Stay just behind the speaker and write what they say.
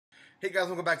Hey guys,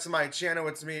 welcome back to my channel.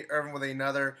 It's me, Irvin, with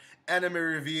another anime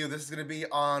review. This is going to be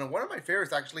on one of my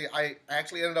favorites, actually. I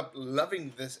actually ended up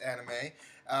loving this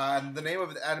anime. The name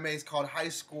of the anime is called High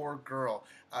Score Girl.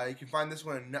 You can find this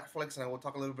one on Netflix, and I will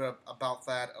talk a little bit about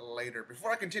that later.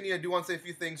 Before I continue, I do want to say a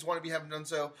few things. One, if you haven't done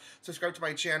so, subscribe to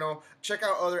my channel. Check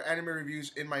out other anime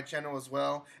reviews in my channel as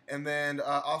well. And then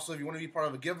also, if you want to be part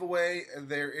of a giveaway,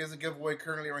 there is a giveaway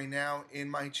currently right now in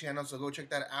my channel, so go check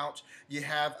that out. You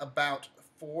have about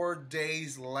 4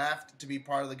 days left to be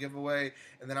part of the giveaway,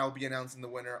 and then I'll be announcing the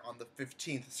winner on the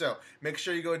 15th. So make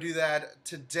sure you go do that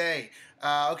today.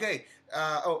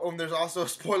 And there's also a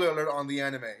spoiler alert on the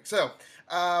anime. So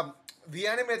the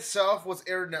anime itself was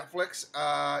aired on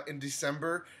Netflix in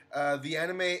December. The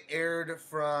anime aired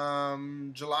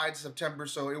from July to September,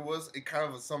 so it was a kind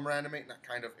of a summer anime. Not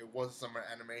kind of, it was a summer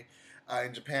anime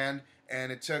in Japan,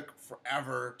 and it took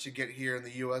forever to get here in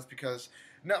the U.S. because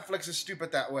Netflix is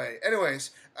stupid that way.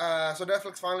 Anyways, so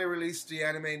Netflix finally released the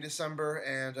anime in December,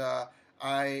 and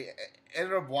I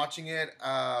ended up watching it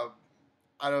out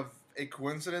of a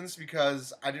coincidence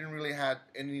because I didn't really have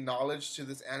any knowledge to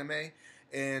this anime,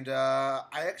 and I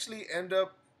actually ended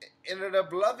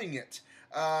up loving it.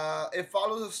 It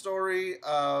follows the story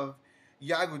of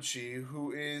Yaguchi,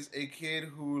 who is a kid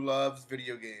who loves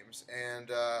video games, and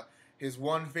his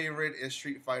one favorite is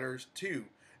Street Fighter 2.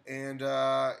 And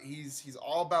he's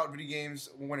all about video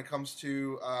games when it comes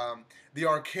to the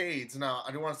arcades. Now,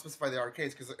 I don't want to specify the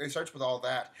arcades because it starts with all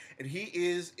that. And he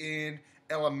is in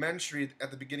elementary at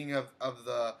the beginning of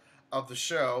the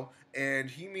show, and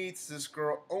he meets this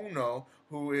girl Ono,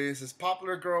 who is this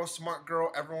popular girl, smart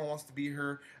girl. Everyone wants to be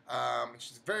her.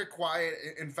 She's very quiet.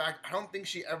 In fact, I don't think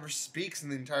she ever speaks in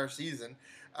the entire season.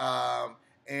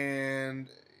 And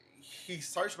he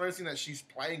starts noticing that she's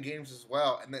playing games as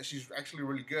well, and that she's actually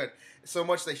really good. So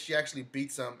much that she actually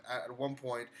beats him at one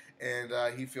point, and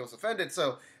he feels offended.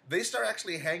 So they start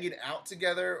actually hanging out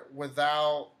together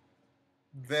without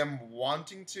them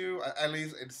wanting to. At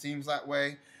least it seems that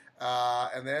way.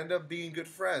 And they end up being good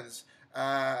friends.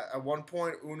 At one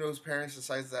point, Uno's parents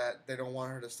decides that they don't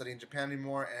want her to study in Japan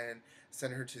anymore and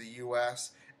send her to the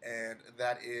U.S., and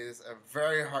that is a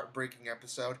very heartbreaking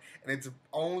episode, and it's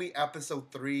only episode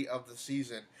 3 of the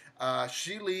season.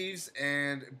 She leaves,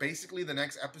 and basically the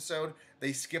next episode,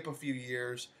 they skip a few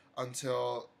years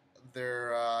until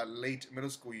their late middle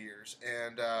school years,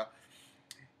 and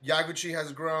Yaguchi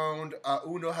has grown,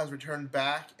 Uno has returned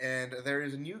back, and there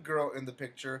is a new girl in the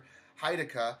picture,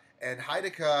 Hideka, and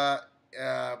Hideka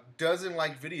doesn't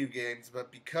like video games,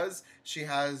 but because she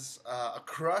has a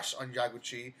crush on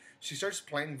Yaguchi, she starts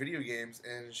playing video games,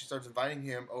 and she starts inviting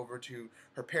him over to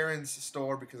her parents'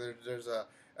 store because there's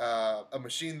a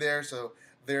machine there, so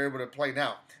they're able to play.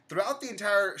 Now, throughout the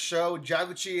entire show,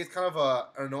 Yaguchi is kind of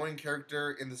an annoying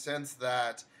character in the sense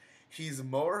that he's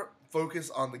more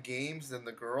focused on the games than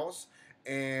the girls,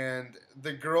 and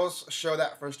the girls show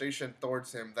that frustration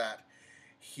towards him, that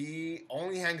he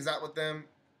only hangs out with them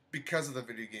because of the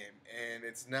video game, and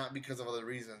it's not because of other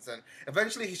reasons. And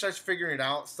eventually he starts figuring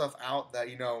stuff out that,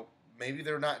 maybe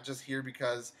they're not just here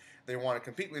because they want to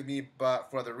compete with me,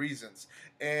 but for other reasons.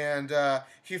 And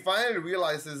he finally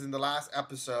realizes in the last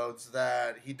episodes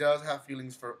that he does have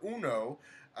feelings for Uno,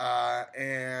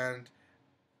 and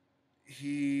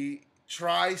he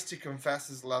tries to confess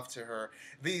his love to her.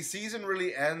 The season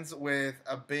really ends with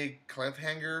a big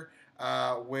cliffhanger,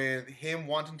 with him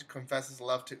wanting to confess his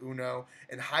love to Uno,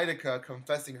 and Hideka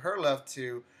confessing her love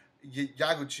to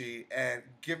Yaguchi, and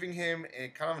giving him a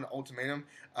kind of an ultimatum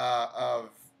of,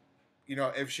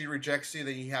 if she rejects you,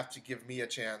 then you have to give me a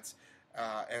chance,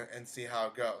 and see how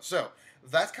it goes. So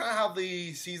that's kind of how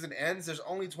the season ends. There's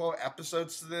only 12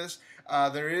 episodes to this.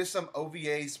 There is some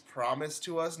OVAs promised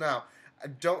to us. Now, I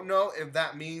don't know if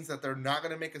that means that they're not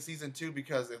going to make a season 2,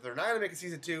 because if they're not going to make a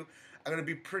season 2, I'm going to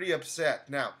be pretty upset.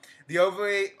 Now, the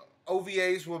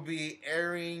OVAs will be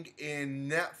airing in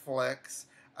Netflix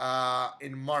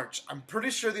in March. I'm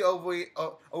pretty sure the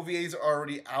OVAs are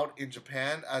already out in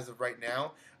Japan as of right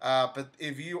now. But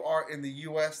if you are in the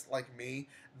U.S. like me,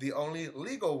 the only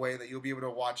legal way that you'll be able to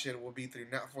watch it will be through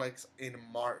Netflix in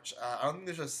March. I don't think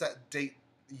there's a set date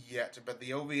yet, but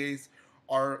the OVAs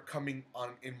are coming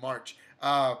on in March.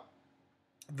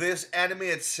 This anime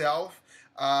itself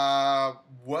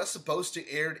was supposed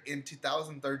to air in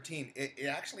 2013. It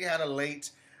actually had a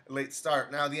late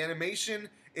start. Now, the animation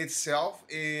itself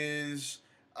is,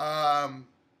 I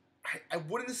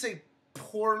wouldn't say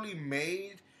poorly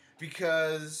made,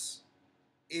 because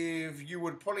if you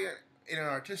would put it in an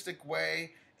artistic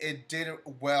way, it did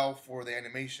well for the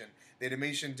animation. The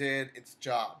animation did its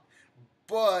job.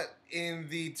 But in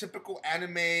the typical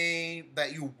anime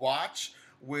that you watch,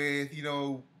 with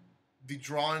the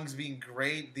drawings being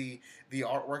great, the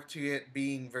artwork to it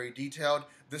being very detailed.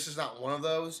 This is not one of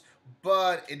those,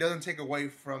 but it doesn't take away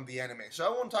from the anime. So I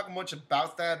won't talk much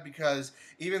about that because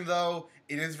even though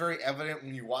it is very evident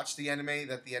when you watch the anime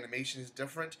that the animation is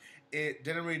different, it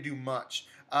didn't really do much.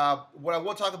 What I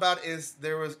will talk about is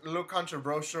there was a little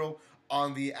controversial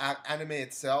on the anime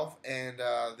itself and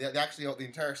actually the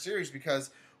entire series,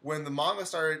 because when the manga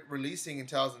started releasing in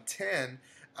 2010,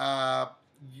 a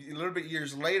little bit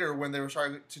years later, when they were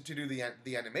starting to do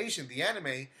the animation, the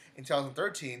anime in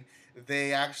 2013,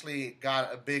 they actually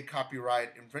got a big copyright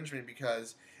infringement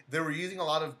because they were using a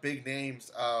lot of big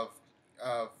names of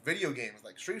video games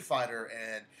like Street Fighter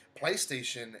and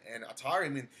PlayStation and Atari. I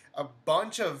mean, a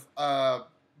bunch of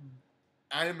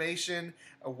animation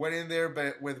went in there,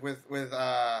 but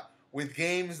with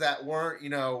games that weren't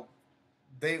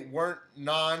they weren't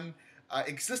non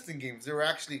existing games. They were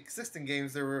actually existing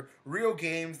games. They were real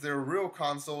games. They were real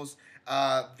consoles.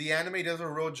 The anime does a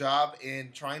real job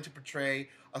in trying to portray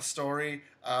a story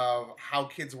of how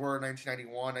kids were in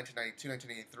 1991, 1992,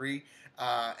 1983,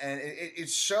 and it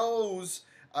shows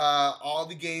all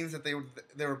the games that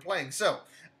they were playing. So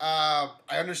I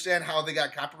understand how they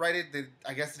got copyrighted.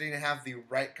 I guess they didn't have the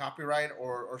right copyright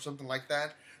or something like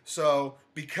that. So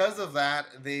because of that,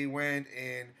 they went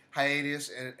in hiatus,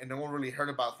 and no one really heard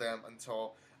about them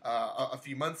until a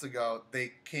few months ago.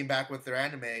 They came back with their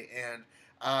anime, and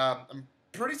I'm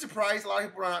pretty surprised a lot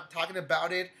of people are not talking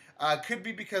about it. Could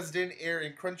be because it didn't air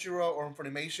in Crunchyroll or in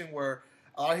Funimation, where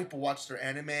a lot of people watch their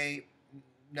anime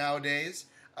nowadays.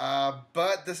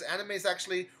 But this anime is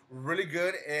actually really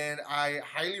good, and I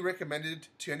highly recommend it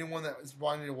to anyone that is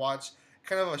wanting to watch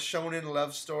kind of a shonen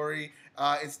love story.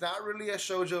 It's not really a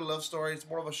shoujo love story. It's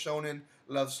more of a shonen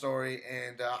love story,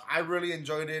 and I really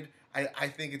enjoyed it. I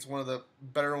think it's one of the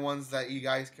better ones that you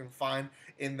guys can find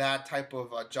in that type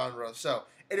of genre. So,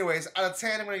 anyways, out of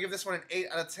 10, I'm going to give this one an 8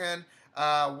 out of 10.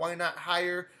 Why not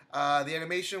higher? The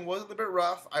animation was a little bit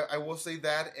rough. I will say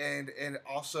that, and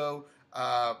also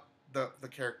the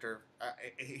character.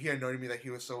 He annoyed me that he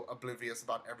was so oblivious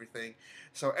about everything.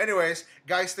 So anyways,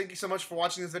 guys, thank you so much for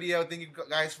watching this video. Thank you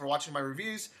guys for watching my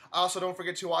reviews. Also, don't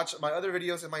forget to watch my other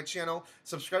videos in my channel.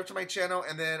 Subscribe to my channel,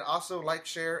 and then also like,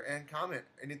 share, and comment.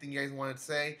 Anything you guys want to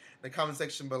say in the comment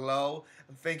section below.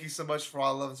 And thank you so much for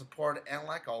all the love and support. And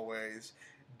like always,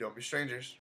 don't be strangers.